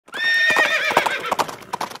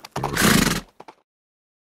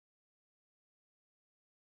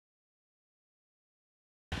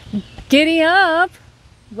Giddy up!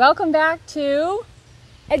 Welcome back to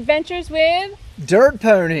Adventures with Dirt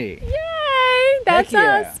Pony. Yay! That's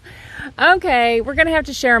us. Okay, we're gonna have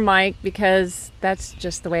to share a mic because that's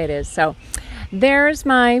just the way it is. So there's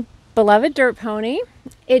my beloved dirt pony.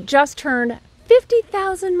 It just turned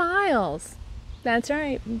 50,000 miles. That's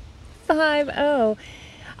right, 50.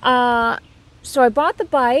 So I bought the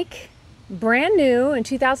bike brand new in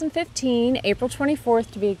 2015, April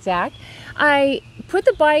 24th to be exact. I put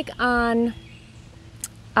the bike I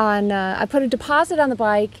put a deposit on the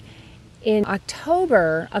bike in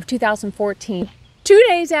October of 2014. 2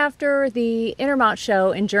 days after the Intermont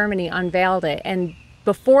show in Germany unveiled it, and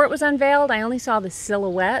before it was unveiled, I only saw the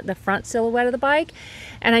silhouette, the front silhouette of the bike,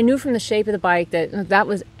 and I knew from the shape of the bike that that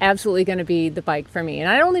was absolutely going to be the bike for me. And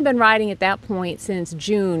I'd only been riding at that point since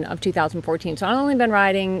June of 2014, so I'd only been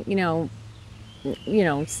riding, you know,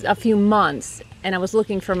 a few months, and I was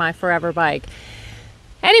looking for my forever bike.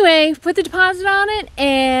 Anyway, put the deposit on it,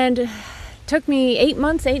 and it took me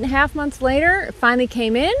 8.5 months later, it finally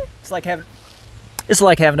came in. It's like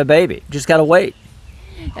having a baby. Just gotta wait.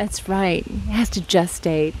 That's right. It has to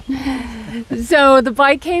gestate. So the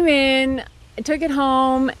bike came in, I took it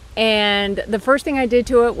home, and the first thing I did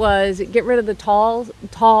to it was get rid of the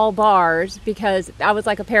tall bars because I was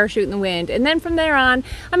like a parachute in the wind. And then from there on,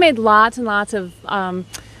 I made lots and lots of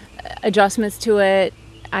adjustments to it.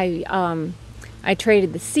 I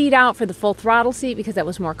traded the seat out for the full throttle seat because that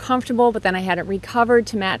was more comfortable, but then I had it recovered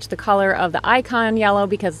to match the color of the icon yellow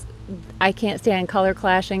because I can't stand color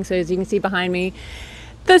clashing. So as you can see behind me,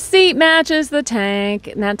 the seat matches the tank,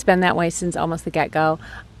 and that's been that way since almost the get-go.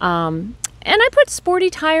 And I put sporty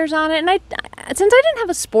tires on it, and since I didn't have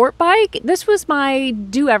a sport bike, this was my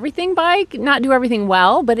do-everything bike. Not do everything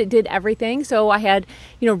well, but it did everything. So I had,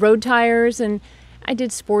 road tires, and I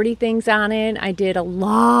did sporty things on it. I did a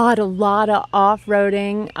lot of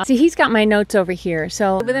off-roading. See, he's got my notes over here.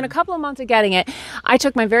 So within a couple of months of getting it, I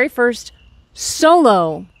took my very first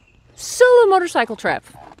solo motorcycle trip.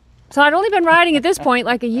 So I'd only been riding at this point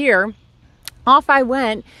like a year. Off I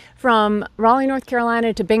went from Raleigh, North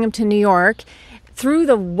Carolina to Binghamton, New York, through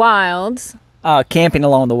the wilds. Camping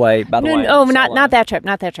along the way, by the way. Oh, not that trip,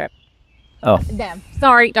 not that trip. Oh. Damn.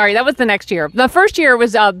 Sorry, that was the next year. The first year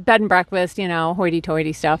was bed and breakfast,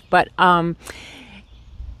 hoity-toity stuff, but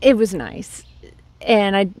it was nice.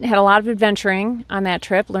 And I had a lot of adventuring on that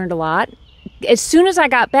trip, learned a lot. As soon as I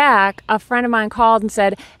got back, a friend of mine called and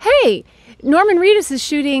said, hey, Norman Reedus is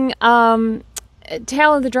shooting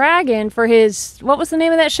Tail of the Dragon for his, what was the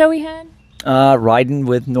name of that show he had? Riding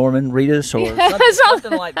with Norman Reedus or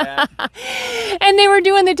something like that. And they were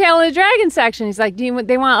doing the Tail of the Dragon section. He's like, they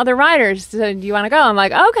want other riders. So do you want to go? I'm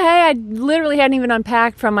like, okay. I literally hadn't even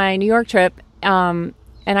unpacked from my New York trip. And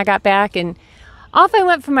I got back and off I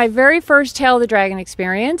went for my very first Tail of the Dragon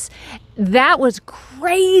experience. That was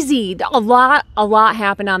crazy. A lot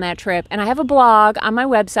happened on that trip. And I have a blog on my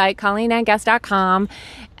website, colleenandguest.com.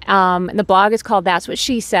 The blog is called That's What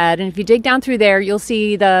She Said. And if you dig down through there, you'll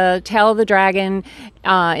see the Tail of the Dragon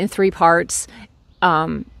in 3 parts.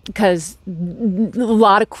 Because a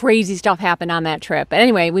lot of crazy stuff happened on that trip. But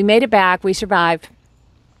anyway, we made it back. We survived.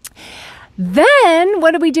 Then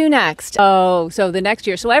what did we do next? Oh, so the next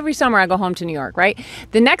year. So every summer I go home to New York, right?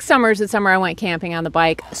 The next summer is the summer I went camping on the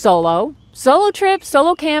bike solo. Solo trip,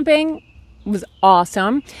 solo camping was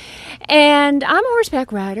awesome. And I'm a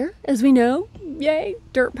horseback rider, as we know. Yay,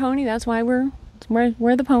 dirt pony. That's why we're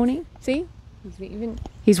the pony. See?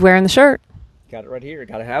 He's wearing the shirt. Got it right here.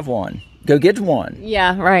 Got to have one. Go get one.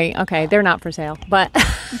 Yeah, right. Okay, they're not for sale, but...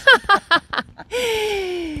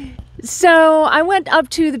 So I went up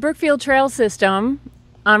to the Brookfield Trail System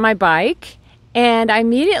on my bike, and I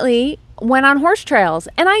immediately went on horse trails.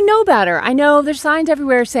 And I know better. I know there's signs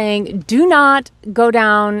everywhere saying, do not go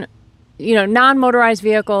down, non-motorized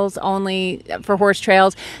vehicles only for horse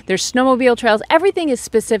trails. There's snowmobile trails. Everything is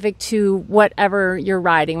specific to whatever you're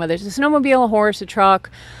riding, whether it's a snowmobile, a horse, a truck,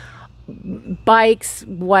 bikes,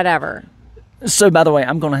 whatever. So, by the way,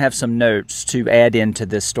 I'm going to have some notes to add into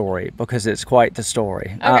this story because it's quite the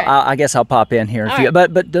story. Okay. I guess I'll pop in here.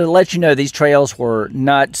 But to let you know, these trails were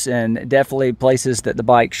nuts and definitely places that the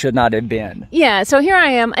bike should not have been. Yeah, so here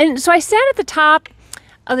I am. And so I sat at the top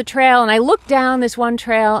of the trail and I looked down this one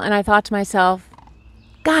trail and I thought to myself,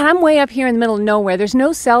 God, I'm way up here in the middle of nowhere. There's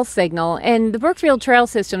no cell signal. And the Brookfield Trail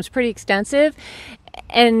System is pretty extensive.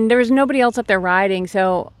 And there was nobody else up there riding.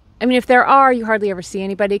 So... I mean, if there are, you hardly ever see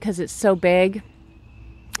anybody because it's so big.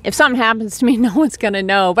 If something happens to me, no one's going to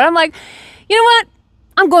know. But I'm like, you know what?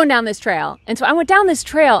 I'm going down this trail. And so I went down this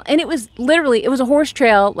trail, and it was a horse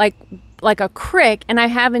trail, like a crick, and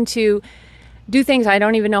I'm having to do things I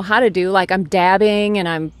don't even know how to do. Like I'm dabbing, and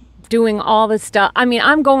I'm doing all this stuff. I mean,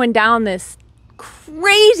 I'm going down this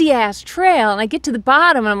crazy ass trail and I get to the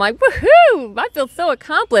bottom and I'm like, woohoo, I feel so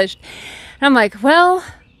accomplished. And I'm like, well,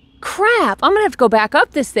 crap, I'm gonna have to go back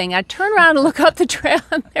up this thing. I turn around and look up the trail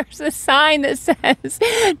and there's a sign that says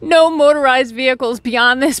no motorized vehicles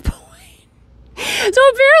beyond this point. So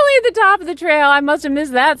apparently at the top of the trail, I must have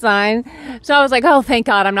missed that sign. So I was like, oh, thank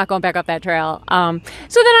God I'm not going back up that trail.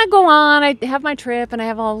 So then I go on, I have my trip and I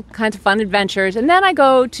have all kinds of fun adventures. And then I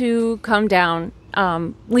go to come down,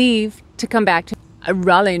 leave to come back to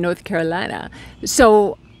Raleigh, North Carolina.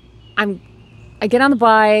 So I get on the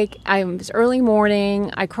bike, it's early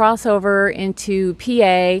morning, I cross over into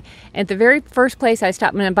PA, and the very first place I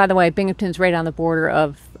stop, and by the way, Binghamton's right on the border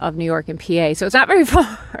of New York and PA, so it's not very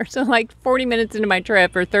far, so like 40 minutes into my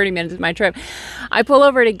trip, or 30 minutes into my trip, I pull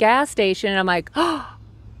over at a gas station, and I'm like, oh,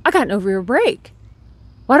 I got no rear brake.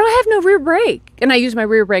 Why do I have no rear brake? And I use my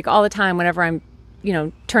rear brake all the time whenever I'm, you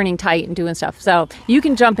know, turning tight and doing stuff. So you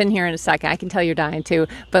can jump in here in a second, I can tell you're dying too,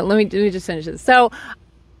 but let me just finish this.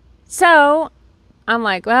 So I'm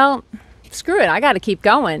like, well, screw it. I got to keep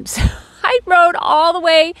going. So I rode all the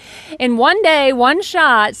way in one day, one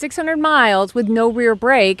shot, 600 miles with no rear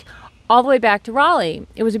brake all the way back to Raleigh.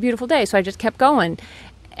 It was a beautiful day. So I just kept going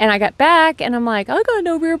and I got back and I'm like, I got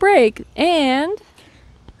no rear brake. And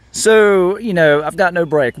so, you know, I've got no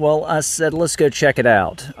brake. Well, I said, let's go check it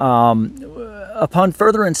out. Upon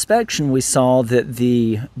further inspection, we saw that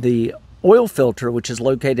the oil filter, which is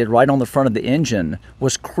located right on the front of the engine,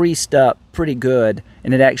 was creased up pretty good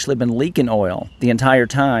and had actually been leaking oil the entire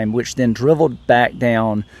time, which then dribbled back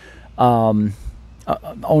down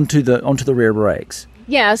onto the rear brakes.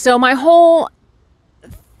 Yeah, so my whole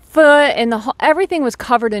foot and everything was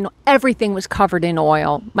covered in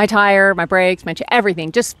oil. My tire, my brakes,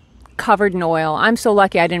 everything just covered in oil. I'm so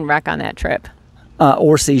lucky I didn't wreck on that trip.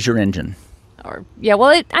 Or seize your engine. I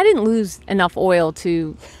didn't lose enough oil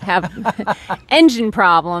to have engine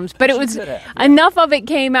problems, but it was enough of it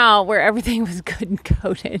came out where everything was good and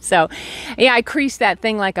coated. So, yeah, I creased that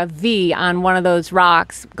thing like a V on one of those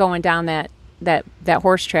rocks going down that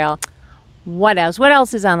horse trail. What else? What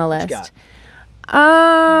else is on the list?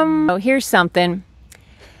 Oh, here's something.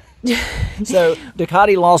 So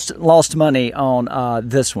Ducati lost money on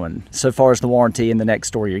this one so far as the warranty, and the next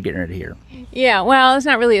story you're getting ready to hear. Yeah, well, it's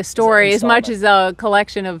not really a story as much as a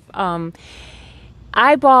collection of when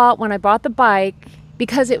I bought the bike,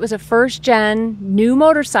 because it was a first gen new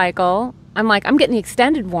motorcycle, I'm like, I'm getting the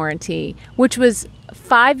extended warranty, which was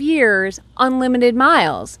 5 years, unlimited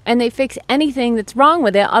miles, and they fix anything that's wrong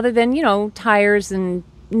with it other than, you know, tires and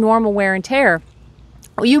normal wear and tear.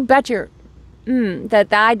 Well, you bet your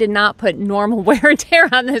that I did not put normal wear and tear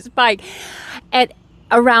on this bike. At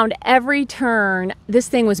around every turn, this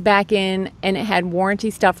thing was back in and it had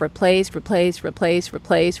warranty stuff replaced, till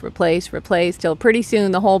pretty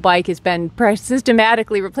soon the whole bike has been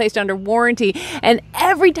systematically replaced under warranty. And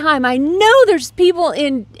every time, I know there's people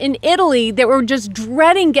in Italy that were just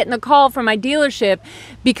dreading getting a call from my dealership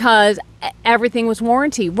because everything was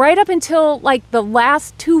warranty. Right up until like the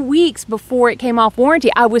last 2 weeks before it came off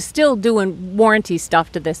warranty, I was still doing warranty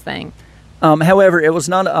stuff to this thing. However, it was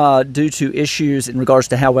not due to issues in regards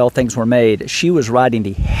to how well things were made. She was riding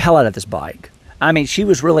the hell out of this bike. I mean, she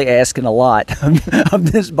was really asking a lot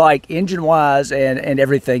of this bike, engine-wise and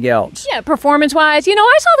everything else. Yeah, performance-wise. You know,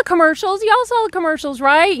 I saw the commercials. Y'all saw the commercials,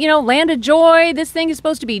 right? You know, Land of Joy. This thing is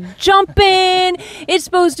supposed to be jumping. It's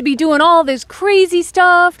supposed to be doing all this crazy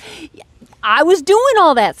stuff. I was doing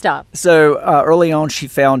all that stuff. So early on, she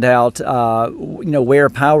found out, you know, where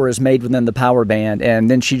power is made within the power band, and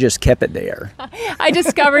then she just kept it there. I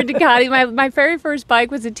discovered Ducati. My very first bike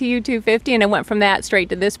was a TU 250, and I went from that straight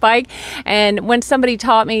to this bike. And when somebody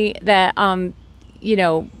taught me that, you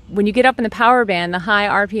know, when you get up in the power band, the high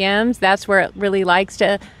RPMs, that's where it really likes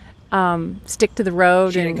to stick to the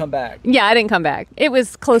road. She didn't come back. Yeah, I didn't come back. It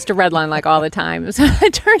was close to redline like all the time. So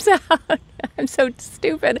it turns out I'm so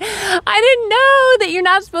stupid. I didn't know that you're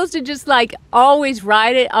not supposed to just like always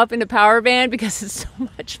ride it up into power band because it's so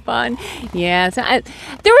much fun. Yeah, so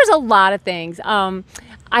there was a lot of things. I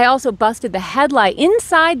also busted the headlight.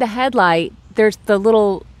 Inside the headlight, there's the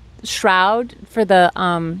little shroud for the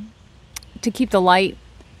to keep the light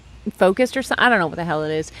focused or something. I don't know what the hell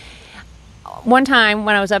it is. One time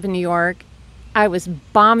when I was up in New York, I was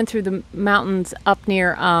bombing through the mountains up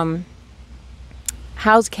near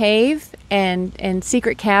House Cave and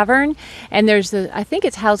Secret Cavern, and there's I think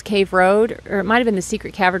it's House Cave Road, or it might have been the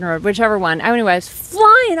Secret Cavern Road, whichever one. Anyway, I was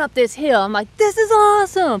flying up this hill. I'm like, this is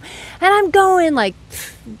awesome, and I'm going like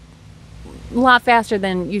a lot faster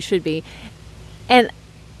than you should be, and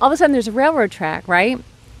all of a sudden there's a railroad track, right?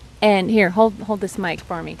 And here, hold this mic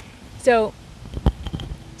for me. So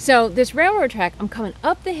this railroad track, I'm coming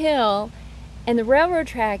up the hill, and the railroad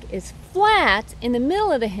track is flat in the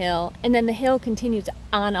middle of the hill, and then the hill continues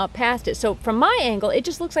on up past it. So from my angle, it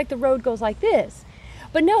just looks like the road goes like this.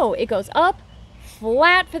 But no, it goes up,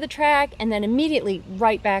 flat for the track, and then immediately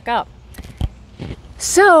right back up.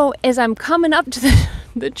 So as I'm coming up to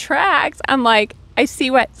the tracks, I'm like, I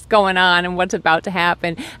see what's going on and what's about to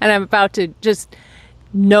happen, and I'm about to just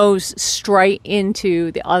nose straight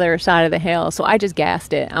into the other side of the hill. So I just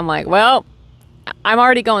gassed it. I'm like, well, I'm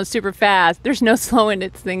already going super fast. There's no slowing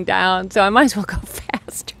this thing down, so I might as well go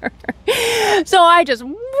faster. So I just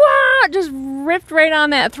ripped right on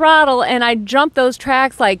that throttle, and I jumped those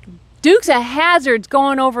tracks like Dukes of Hazzards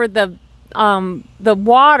going over the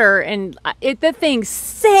water, and the thing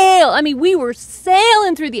sailed. I mean, we were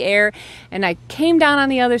sailing through the air, and I came down on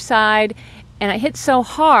the other side, and I hit so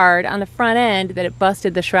hard on the front end that it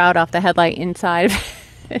busted the shroud off the headlight inside.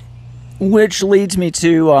 Which leads me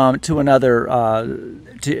to another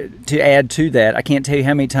to add to that. I can't tell you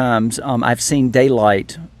how many times I've seen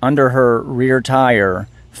daylight under her rear tire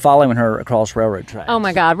following her across railroad tracks. Oh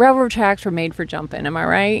my God, railroad tracks were made for jumping. Am I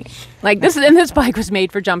right? Like this bike was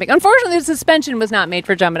made for jumping. Unfortunately, the suspension was not made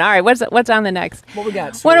for jumping. All right, what's on the next? What we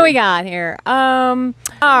got? What do we got here? All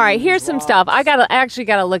right, here's some stuff. I actually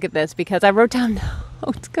gotta look at this because I wrote down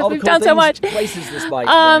notes because we've done so much. Places this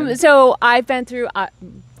bike. So I've been through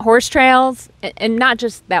horse trails, and not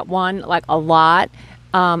just that one, like a lot.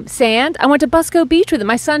 Sand. I went to Busco Beach with it.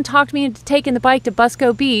 My son talked me into taking the bike to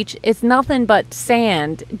Busco Beach. It's nothing but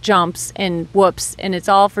sand, jumps, and whoops, and it's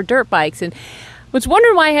all for dirt bikes. And was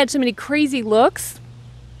wondering why I had so many crazy looks.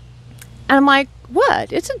 And I'm like,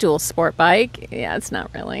 what? It's a dual sport bike. Yeah, it's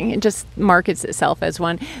not really. It just markets itself as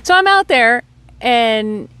one. So I'm out there,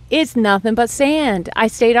 and it's nothing but sand. I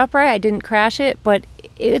stayed upright. I didn't crash it, but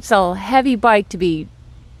it's a heavy bike to be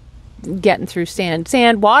getting through sand.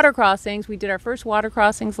 Water crossings. We did our first water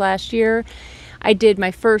crossings last year. I did my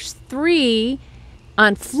first 3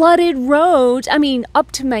 on flooded roads. I mean,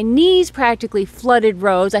 up to my knees practically flooded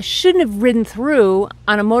roads. I shouldn't have ridden through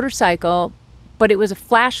on a motorcycle, but it was a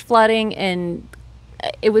flash flooding and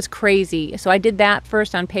it was crazy. So I did that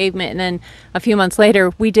first on pavement, and then a few months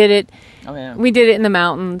later we did it. Oh, yeah. We did it in the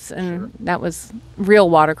mountains, and that was real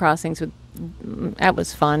water crossings that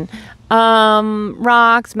was fun.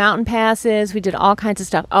 Rocks, mountain passes, we did all kinds of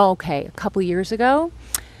stuff. Oh, okay, a couple years ago,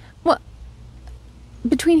 well,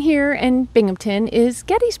 between here and Binghamton is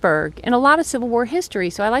Gettysburg, and a lot of Civil War history,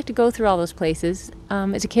 so I like to go through all those places.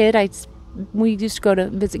 As a kid, we used to go to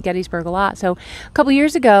visit Gettysburg a lot. So a couple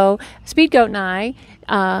years ago, Speedgoat and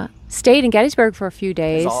I stayed in Gettysburg for a few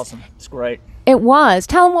days. It's awesome. It's great. It was.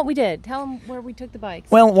 Tell them what we did. Tell them where we took the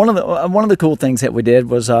bikes. Well, one of the cool things that we did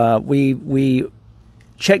was we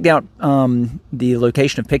checked out the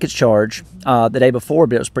location of Pickett's Charge the day before,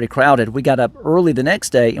 but it was pretty crowded. We got up early the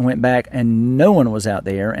next day and went back, and no one was out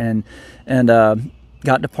there, and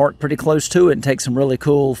got to park pretty close to it and take some really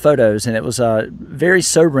cool photos. And it was very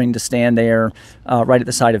sobering to stand there right at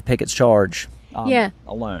the site of Pickett's Charge.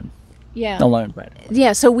 Alone. Yeah. Alone, right.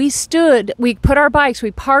 Yeah, so we put our bikes,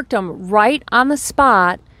 we parked them right on the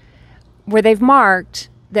spot where they've marked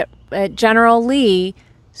that General Lee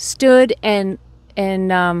stood and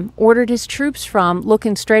ordered his troops from,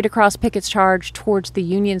 looking straight across Pickett's Charge towards the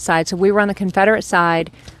Union side. So we were on the Confederate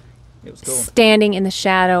side. It was cool. Standing in the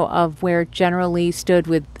shadow of where General Lee stood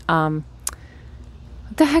with, what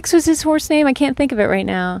the heck was his horse name? I can't think of it right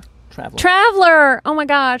now. Traveler. Oh my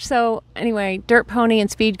gosh. So anyway, Dirt Pony and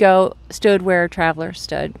Speedgoat stood where Traveler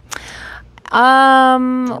stood.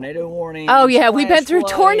 Tornado warnings. Oh yeah, we've been through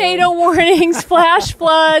tornado warnings, flash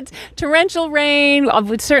floods, torrential rain.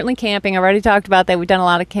 Certainly camping. I already talked about that. We've done a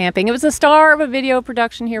lot of camping. It was the star of a video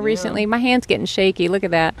production here recently. My hand's getting shaky. Look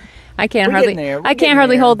at that. I can't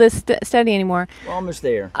hardly hold this steady anymore. We're almost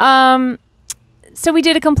there. So we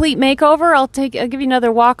did a complete makeover. I'll give you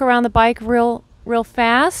another walk around the bike real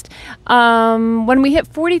fast. When we hit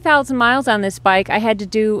 40,000 miles on this bike, I had to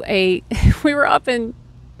do we were up in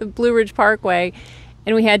the Blue Ridge Parkway,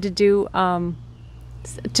 and we had to do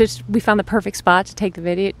we found the perfect spot to take the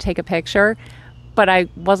video, take a picture, but I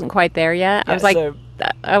wasn't quite there yet. Yeah,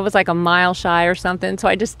 I was like a mile shy or something, so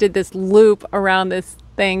I just did this loop around this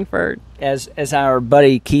thing for as our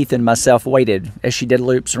buddy Keith and myself waited as she did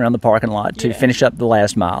loops around the parking lot to finish up the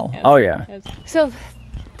last mile. Yes. Oh yeah. So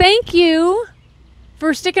thank you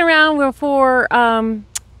for sticking around for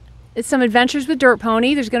some adventures with Dirt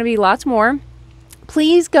Pony. There's going to be lots more.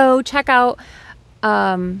 Please go check out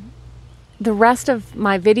the rest of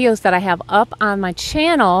my videos that I have up on my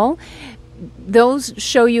channel. Those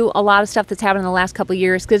show you a lot of stuff that's happened in the last couple of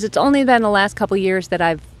years, because it's only been the last couple of years that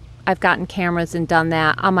I've I've gotten cameras and done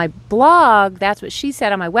that. On my blog, that's what she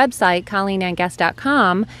said, on my website,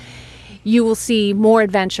 colleenannguest.com, you will see more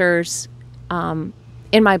adventures in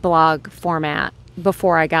my blog format.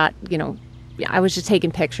 Before I got, I was just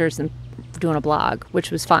taking pictures and doing a blog,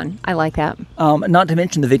 which was fun. I like that. Not to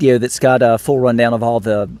mention the video that's got a full rundown of all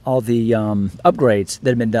the upgrades that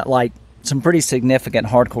have been done, like some pretty significant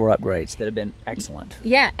hardcore upgrades that have been excellent.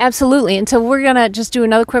 Yeah, absolutely. And so we're going to just do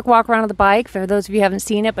another quick walk around of the bike for those of you who haven't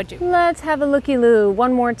seen it. But let's have a looky-loo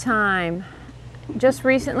one more time. Just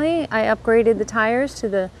recently, I upgraded the tires to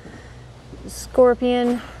the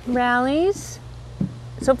Scorpion Rallies.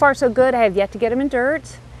 So far, so good. I have yet to get them in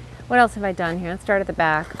dirt. What else have I done here? Let's start at the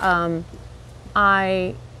back.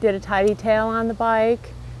 I did a tie detail on the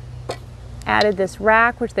bike. Added this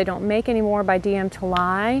rack, which they don't make anymore, by DM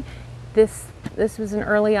Talai. This was an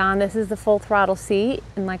early on. This is the full throttle seat,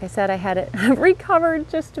 and like I said, I had it recovered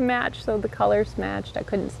just to match, so the colors matched. I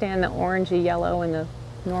couldn't stand the orangey yellow and the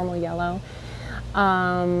normal yellow.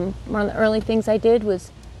 One of the early things I did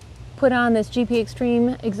was put on this GP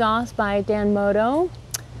Extreme exhaust by Dan Moto.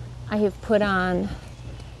 I have put on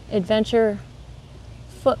Adventure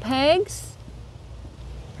foot pegs.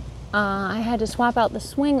 I had to swap out the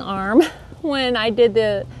swing arm when I did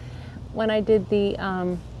the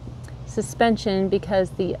suspension, because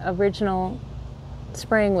the original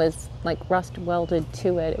spring was like rust welded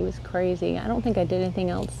to it. It was crazy. I don't think I did anything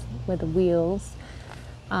else with the wheels.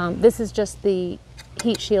 This is just the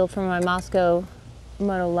heat shield from my Moscow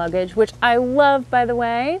moto luggage, which I love, by the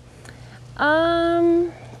way.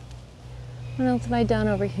 What else have I done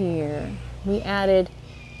over here? We added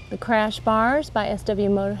the crash bars by SW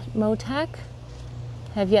Motec.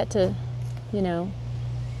 Have yet to,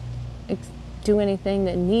 do anything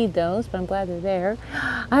that need those, but I'm glad they're there.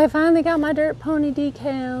 I finally got my Dirt Pony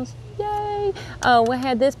decals. Yay! Oh, we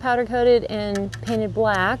had this powder coated and painted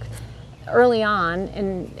black early on,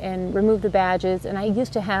 and removed the badges, and I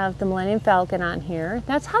used to have the Millennium Falcon on here.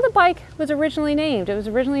 That's how the bike was originally named. It was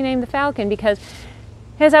originally named the Falcon because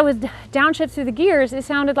as I was downshift through the gears, it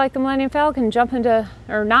sounded like the Millennium Falcon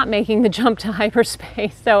not making the jump to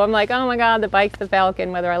hyperspace. So I'm like, oh my God, the bike's the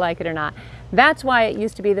Falcon, whether I like it or not. That's why it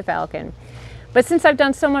used to be the Falcon. But since I've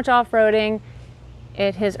done so much off-roading,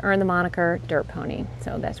 it has earned the moniker Dirt Pony.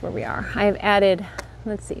 So that's where we are. I have added,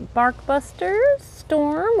 let's see, Barkbuster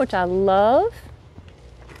Storm, which I love.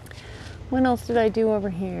 What else did I do over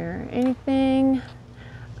here? Anything?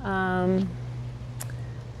 Of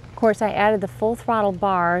course, I added the full throttle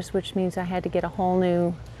bars, which means I had to get a whole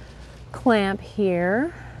new clamp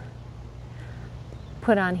here.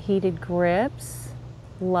 Put on heated grips.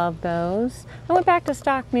 Love those. I went back to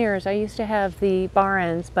stock mirrors. I used to have the bar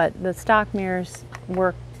ends, but the stock mirrors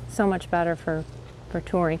work so much better for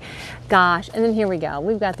touring. Gosh, and then here we go.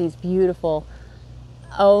 We've got these beautiful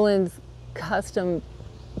Olin's custom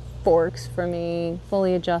forks for me,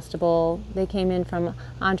 fully adjustable. They came in from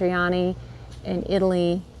Andriani in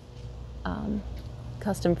Italy,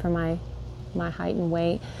 custom for my height and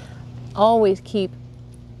weight. Always keep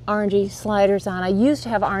RNG sliders on. I used to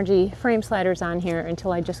have RNG frame sliders on here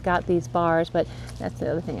until I just got these bars, but that's the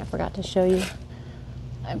other thing I forgot to show you.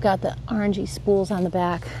 I've got the RNG spools on the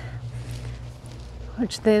back,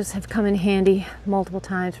 which those have come in handy multiple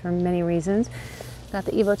times for many reasons. Got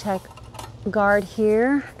the Evotech guard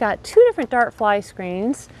here. Got two different dart fly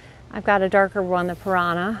screens. I've got a darker one, the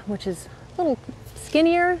Piranha, which is a little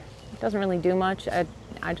skinnier. It doesn't really do much.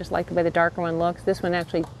 I just like the way the darker one looks. This one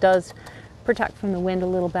actually does protect from the wind a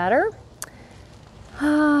little better.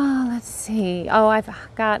 Let's see. Oh, I've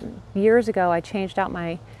got, years ago, I changed out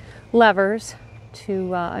my levers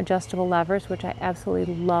to adjustable levers, which I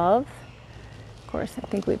absolutely love. Of course, I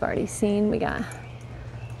think we've already seen, we got a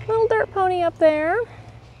little Dirt Pony up there.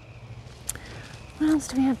 What else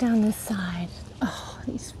do we have down this side? Oh,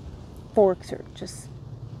 these forks are just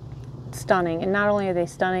stunning. And not only are they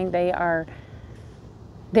stunning, they're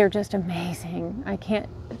just amazing. I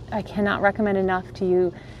cannot recommend enough to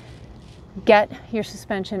you, get your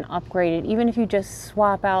suspension upgraded. Even if you just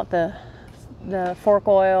swap out the fork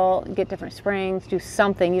oil, get different springs, do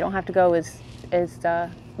something. You don't have to go as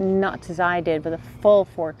nuts as I did with a full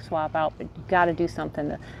fork swap out, but you got to do something.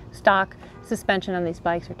 The stock suspension on these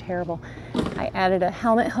bikes are terrible. I added a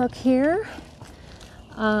helmet hook here.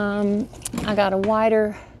 I got a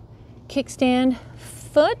wider kickstand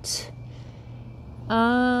foot.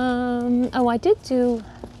 Oh, I did do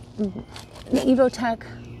the Evotech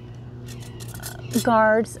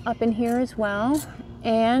guards up in here as well,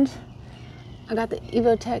 and I got the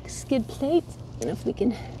Evotech skid plate. I don't know if we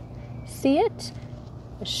can see it.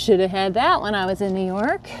 I should have had that when I was in New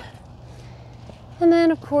York. And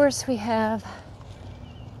then of course we have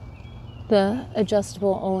the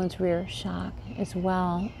adjustable Öhlins rear shock as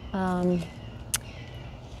well. Yeah,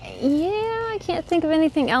 I can't think of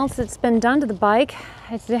anything else that's been done to the bike.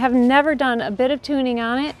 I have never done a bit of tuning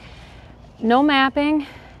on it. No mapping.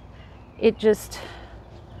 It just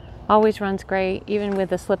always runs great, even with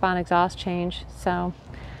the slip-on exhaust change. So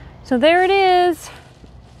there it is.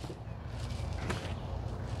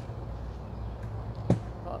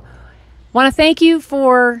 Want to thank you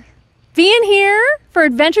for being here for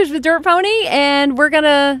Adventures with Dirt Pony, and we're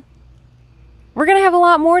gonna have a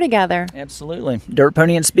lot more together. Absolutely. Dirt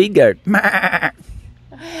Pony and Speed Goat. All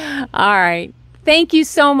right. Thank you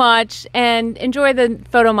so much, and enjoy the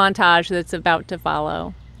photo montage that's about to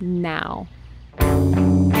follow now.